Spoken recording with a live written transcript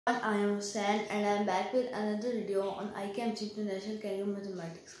I am Hussain and I am back with another video on IKMC International Kangaroo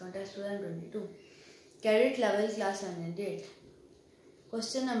Mathematics Contest 2022. Cadet level class 108.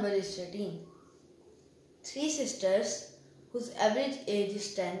 Question number is 13. Three sisters whose average age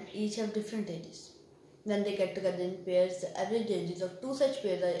is 10 each have different ages. When they get together in pairs, the average ages of two such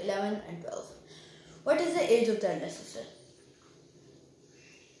pairs are 11 and 12. What is the age of the elder sister?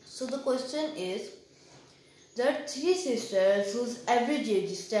 So the question is, there are three sisters whose average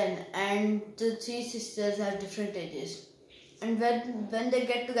age is 10 and the three sisters have different ages. And when they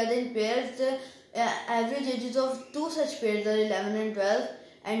get together in pairs, the average ages of two such pairs are 11 and 12,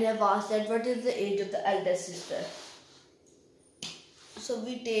 and they have asked that what is the age of the elder sister. So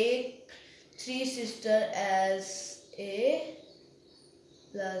we take three sisters as A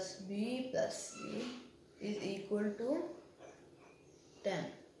plus B plus C is equal to 10.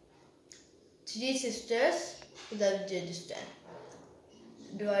 Three sisters with average age is 10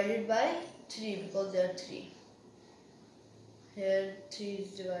 divided by 3 because there are 3. Here 3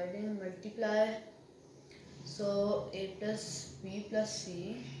 is dividing, multiply. So A plus B plus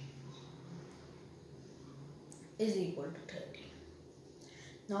C is equal to 30.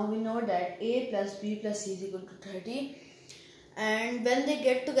 Now we know that A plus B plus C is equal to 30. And when they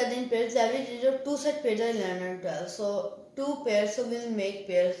get together in pairs, the average age of two such pairs are 11 and 12. So two pairs, so we'll make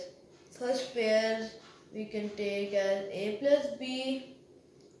pairs. First pair we can take as A plus B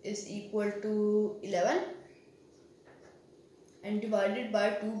is equal to 11 and divided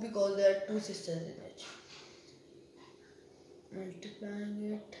by 2 because there are two sisters in it.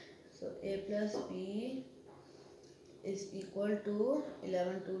 Multiplying it, so A plus B is equal to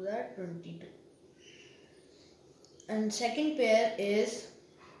 11 to the 22. And second pair is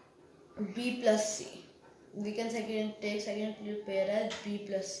B plus C. We can take second pair as B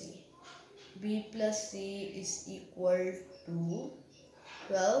plus C. B plus C is equal to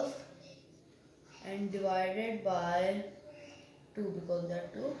 12 and divided by 2 because there are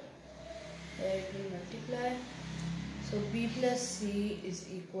 2. Here it will multiply. So B plus C is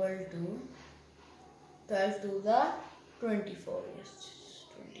equal to 12 to the 24. Yes,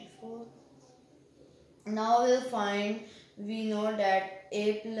 24. Now we'll find, we know that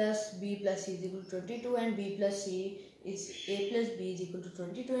A plus B plus C is equal to 22 and B plus C is A plus B is equal to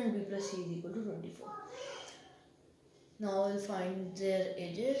 22 and B plus C is equal to 24. Now we'll find their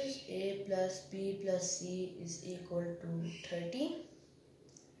ages. A plus B plus C is equal to 30.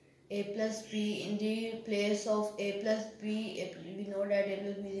 A plus B, in the place of A plus B, we know that A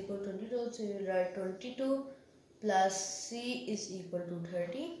plus B is equal to 22, so we will write 22 plus C is equal to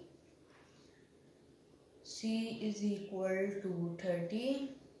 30. C is equal to 30.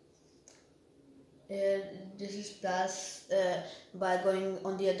 This is plus, by going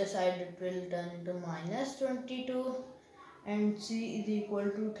on the other side it will turn into minus 22, and C is equal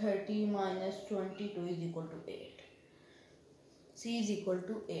to 30 minus 22 is equal to 8. C is equal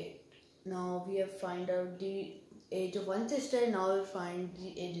to 8. Now we have find out the age of one sister. Now we'll find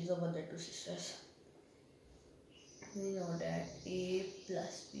the ages of other two sisters. We know that A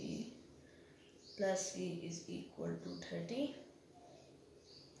plus B plus C is equal to 30.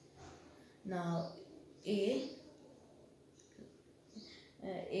 Now A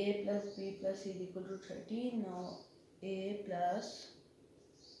plus B plus C is equal to 30. Now A plus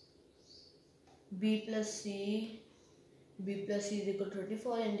B plus C is equal to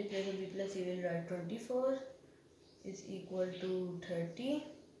 24. In the place of B plus C we will write 24 is equal to 30.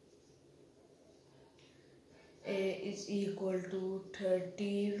 A is equal to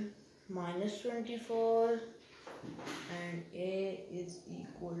 30 minus 24 and A is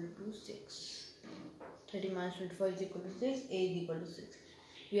equal to 6. 30 minus 24 is equal to 6. A is equal to 6.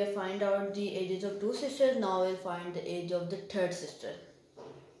 We have find out the ages of two sisters. Now we'll find the age of the third sister.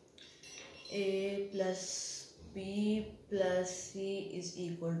 A plus B plus C is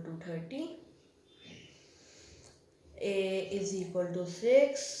equal to 30. A is equal to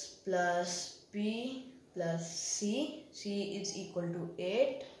 6 plus B plus C. C is equal to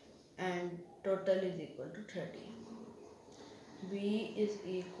 8 and total is equal to 30. B is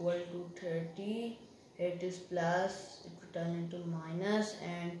equal to 30. It is plus, it will turn into minus,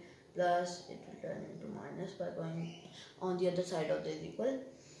 and plus it will turn into minus by going on the other side of the is equal.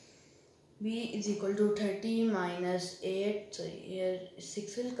 B is equal to 30 minus 8, so here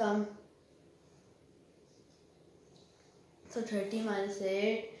 6 will come. So 30 minus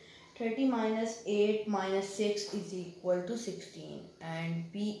 8, 30 minus 8 minus 6 is equal to 16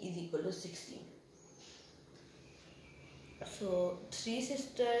 and B is equal to 16. So three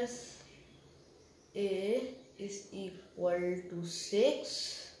sisters, A is equal to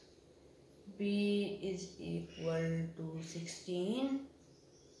 6, B is equal to 16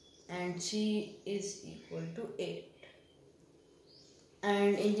 and C is equal to 8.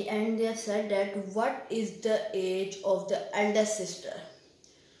 And in the end they have said that what is the age of the elder sister.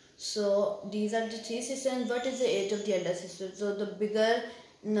 So these are the three sisters, and what is the age of the elder sister? So the bigger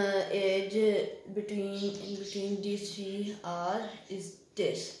age between these three is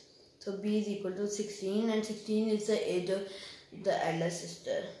this. So B is equal to 16, and 16 is the age of the elder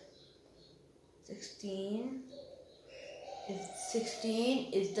sister. 16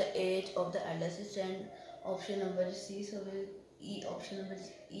 is the age of the elder sister, and option number is C. So option number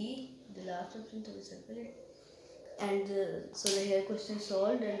is E, the last option, so we circle it. And so the here question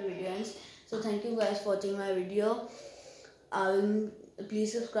solved and the video ends. So thank you guys for watching my video.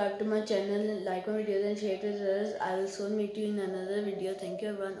 Please subscribe to my channel, like my videos and share it with others. I will soon meet you in another video. Thank you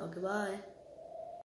everyone. Okay, bye.